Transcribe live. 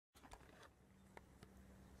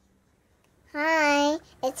Hi,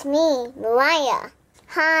 it's me, Mariah.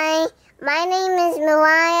 Hi, my name is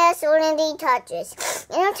Mariah Serenity Touches.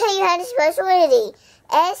 And I'll tell you how to spell Serenity.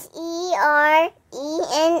 S-E-R-E-N-I-T-Y.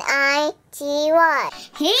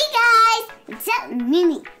 Hey guys, what's up,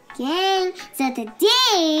 Mimi gang? So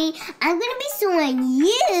today, I'm going to be showing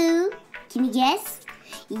you, can you guess?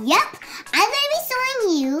 Yep, I'm going to be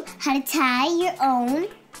showing you how to tie your own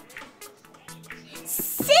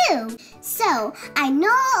shoe. So, I know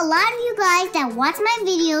a lot of you guys that watch my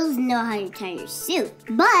videos know how to tie your shoe.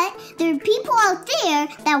 But there are people out there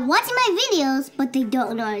that watch my videos, but they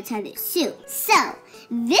don't know how to tie their shoe. So,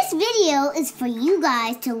 this video is for you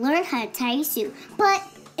guys to learn how to tie your shoe. But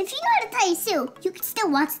if you know how to tie your shoe, you can still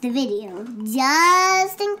watch the video,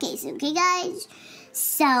 just in case, okay guys?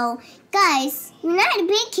 So, guys, you're not a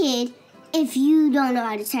big kid if you don't know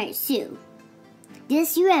how to tie your shoe.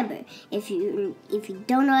 Just remember, if you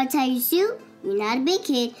don't know how to tie your shoe, you're not a big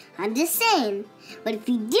kid. I'm just saying. But if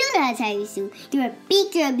you do know how to tie your shoe, you're a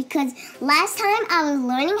big girl, because last time I was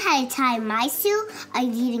learning how to tie my shoe, I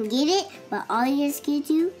didn't get it. But all you just gotta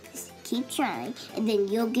do is keep trying, and then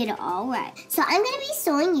you'll get it all right. So I'm gonna be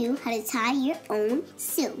showing you how to tie your own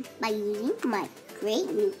shoe by using my great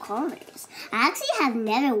new Converse. I actually have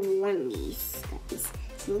never worn these, guys.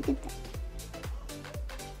 So look at that.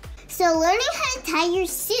 So learning how to tie your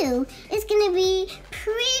shoe is going to be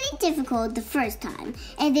pretty difficult the first time.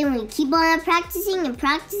 And then when you keep on practicing and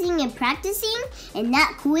practicing and practicing and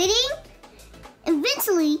not quitting,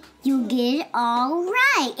 eventually you'll get it all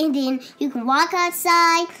right. And then you can walk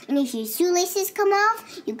outside, and if your shoelaces come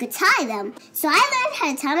off, you could tie them. So I learned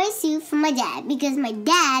how to tie my shoe from my dad, because my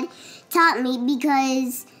dad taught me,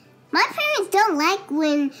 because my parents don't like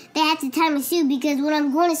when they have to tie my shoe, because when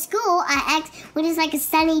I'm going to school, when it's like a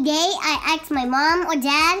sunny day, I ask my mom or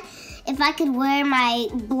dad if I could wear my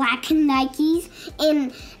black Nikes,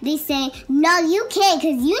 and they say, no, you can't,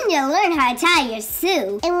 because you need to learn how to tie your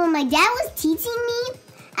shoe. And when my dad was teaching me,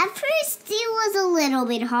 at first it was a little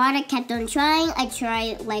bit hard. I kept on trying. I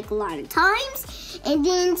tried like a lot of times, and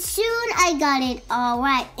then soon I got it all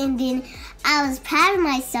right, and then I was proud of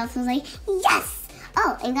myself. I was like, yes!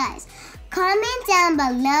 Oh, and guys, comment down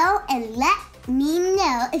below and let me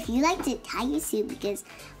know if you like to tie your shoe, because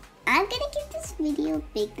I'm going to give this video a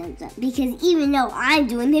big thumbs up, because even though I'm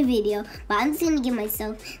doing the video, but I'm just going to give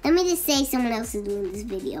myself, let me just say someone else is doing this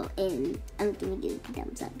video, and I'm going to give it a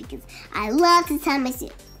thumbs up, because I love to tie my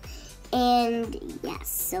shoe. And yeah,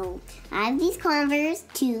 so I have these Converse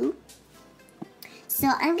too. So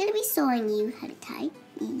I'm going to be showing you how to tie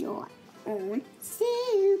your own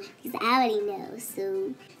shoe, because I already know.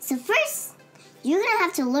 So first, you're gonna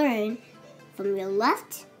have to learn from your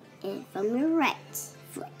left and from your right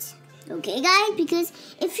foot. Okay, guys? Because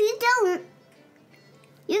if you don't,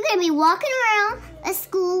 you're gonna be walking around at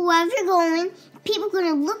school, wherever you're going. People are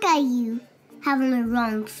gonna look at you having the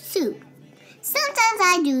wrong shoe. Sometimes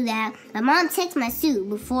I do that. My mom checks my shoe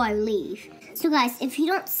before I leave. So guys, if you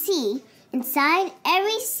don't see, inside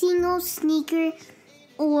every single sneaker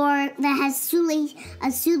or that has a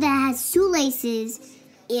shoe that has shoelaces,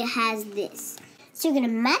 it has this. So you're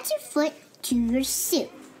gonna match your foot to your shoe,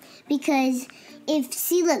 because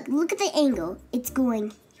look at the angle. It's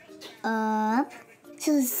going up.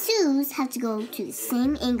 So the shoes have to go to the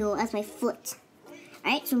same angle as my foot.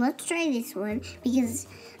 Alright, so let's try this one, because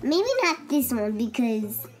maybe not this one,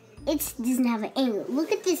 because it doesn't have an angle.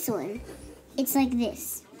 Look at this one. It's like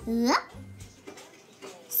this.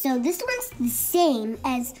 So this one's the same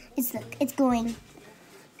as, it's going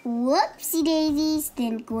whoopsie daisies,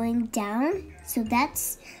 then going down. So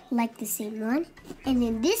that's like the same one. And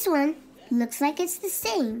then this one looks like it's the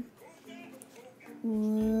same.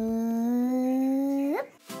 Whoop.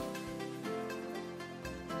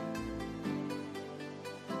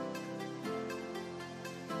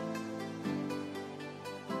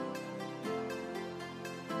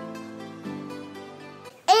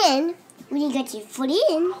 And when you get your foot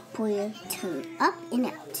in, pull your tongue up and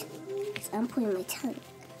out. So I'm pulling my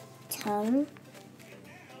tongue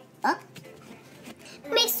up.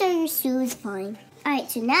 Make sure your shoe is fine. Alright,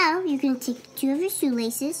 so now you're going to take two of your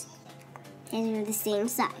shoelaces, and they're the same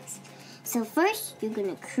size. So first, you're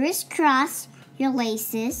going to crisscross your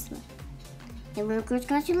laces. You're going to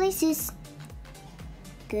crisscross your laces.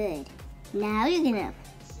 Good. Now you're going to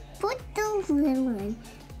put the little one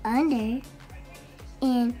under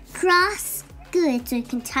and cross. Good, so you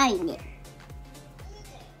can tighten it.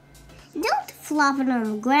 Don't flop it on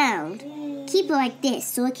the ground. Keep it like this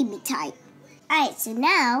so it can be tight. Alright, so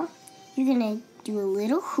now you're gonna do a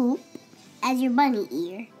little hoop as your bunny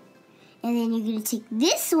ear. And then you're gonna take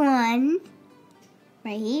this one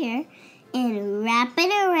right here and wrap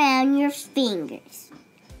it around your fingers.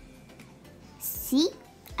 See,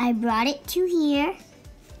 I brought it to here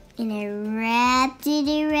and I wrapped it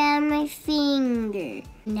around my finger.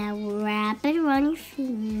 Now wrap it around your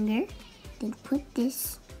finger, then put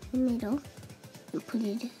this in the middle and put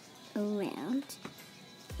it around.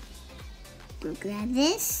 And grab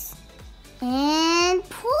this and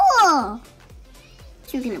pull.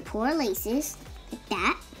 So you're gonna pour laces like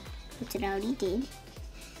that, which I already did.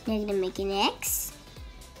 Now you're gonna make an X.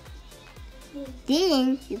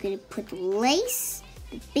 Then you're gonna put the lace,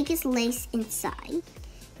 the biggest lace inside.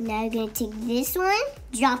 Now you're gonna take this one,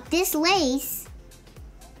 drop this lace,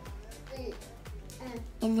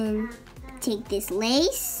 and then take this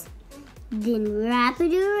lace, then wrap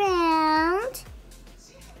it around,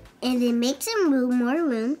 and then make some room, more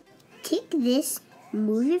room. Take this,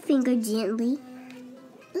 move your finger gently.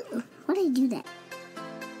 Ooh, why did I do that?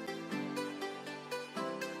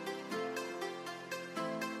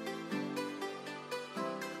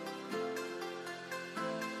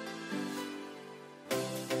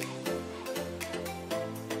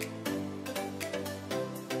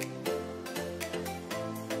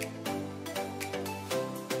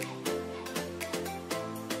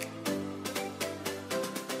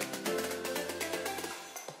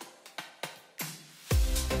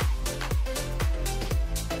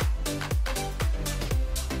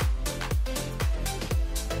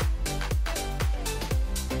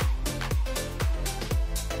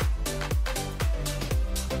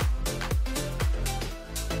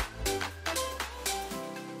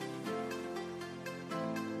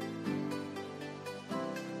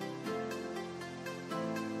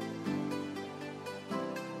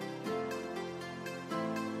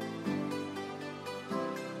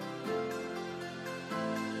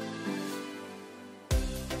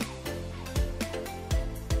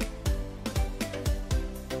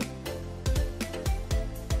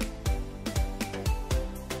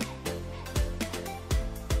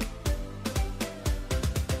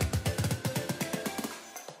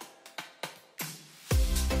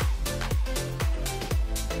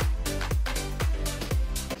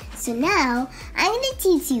 So now, I'm going to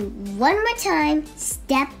teach you one more time,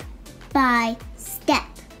 step by step.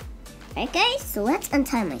 Alright guys, so let's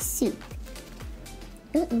untie my suit.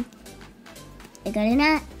 I got a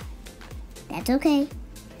knot. That's okay.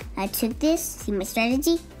 I took this, see my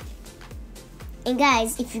strategy? And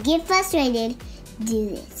guys, if you get frustrated, do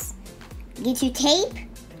this. Get your tape,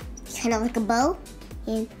 kind of like a bow,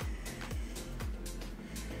 and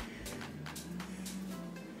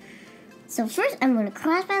so first, I'm going to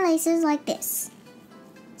cross my laces like this.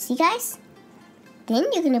 See, guys? Then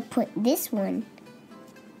you're going to put this one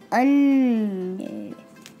under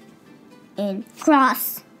and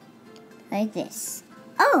cross like this.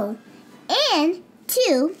 Oh, and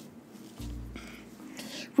two,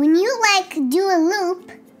 when you do a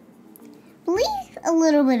loop, leave a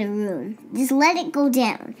little bit of room. Just let it go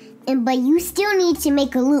down. But you still need to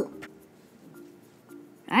make a loop.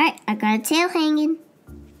 Alright, I got a tail hanging.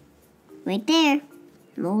 Right there,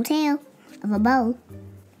 a little tail of a bow.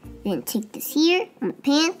 Then take this here on my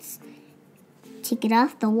pants, take it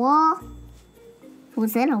off the wall. Well,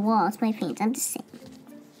 it's not a wall, it's my pants, I'm just saying.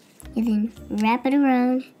 And then wrap it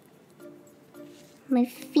around my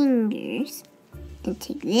fingers. And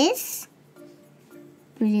take this,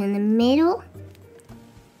 put it in the middle,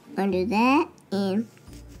 under that, and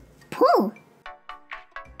pull.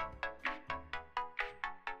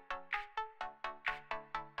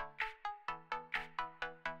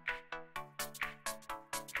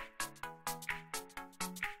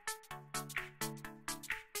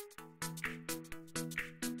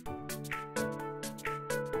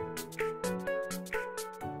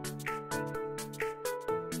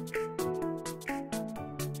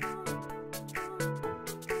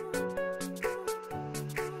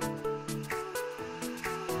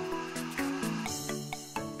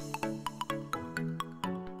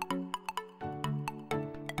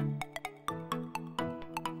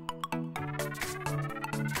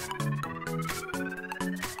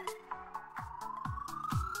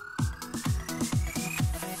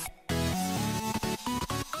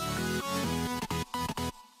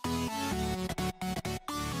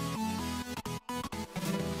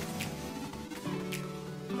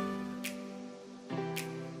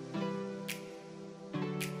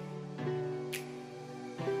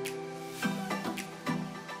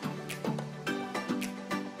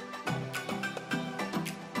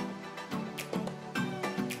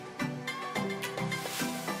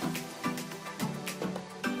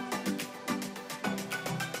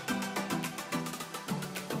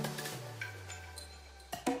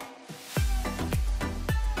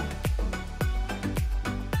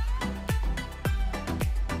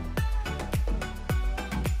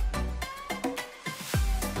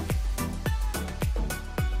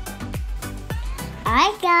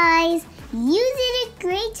 Alright guys, you did a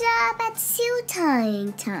great job at shoe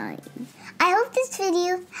tying time. I hope this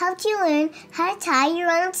video helped you learn how to tie your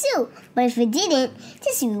own shoe. But if it didn't,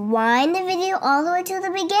 just rewind the video all the way to the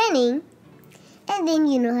beginning. And then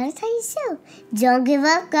you know how to tie your shoe. Don't give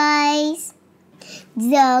up, guys.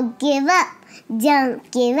 Don't give up.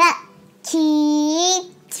 Don't give up.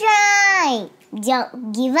 Keep trying.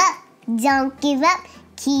 Don't give up. Don't give up.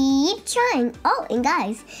 Keep trying. Oh, and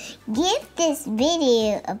guys, give this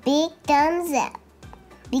video a big thumbs up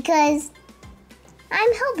because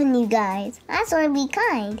I'm helping you guys. I just want to be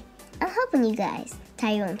kind. I'm helping you guys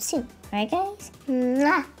tie your own shoe. Right, guys?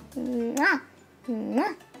 Mwah, mwah,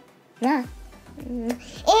 mwah, mwah.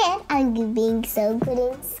 And I'm being so good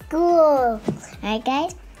in school. Alright,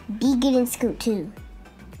 guys? Be good in school, too.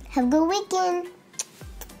 Have a good weekend.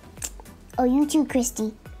 Oh, you too,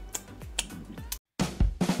 Christy.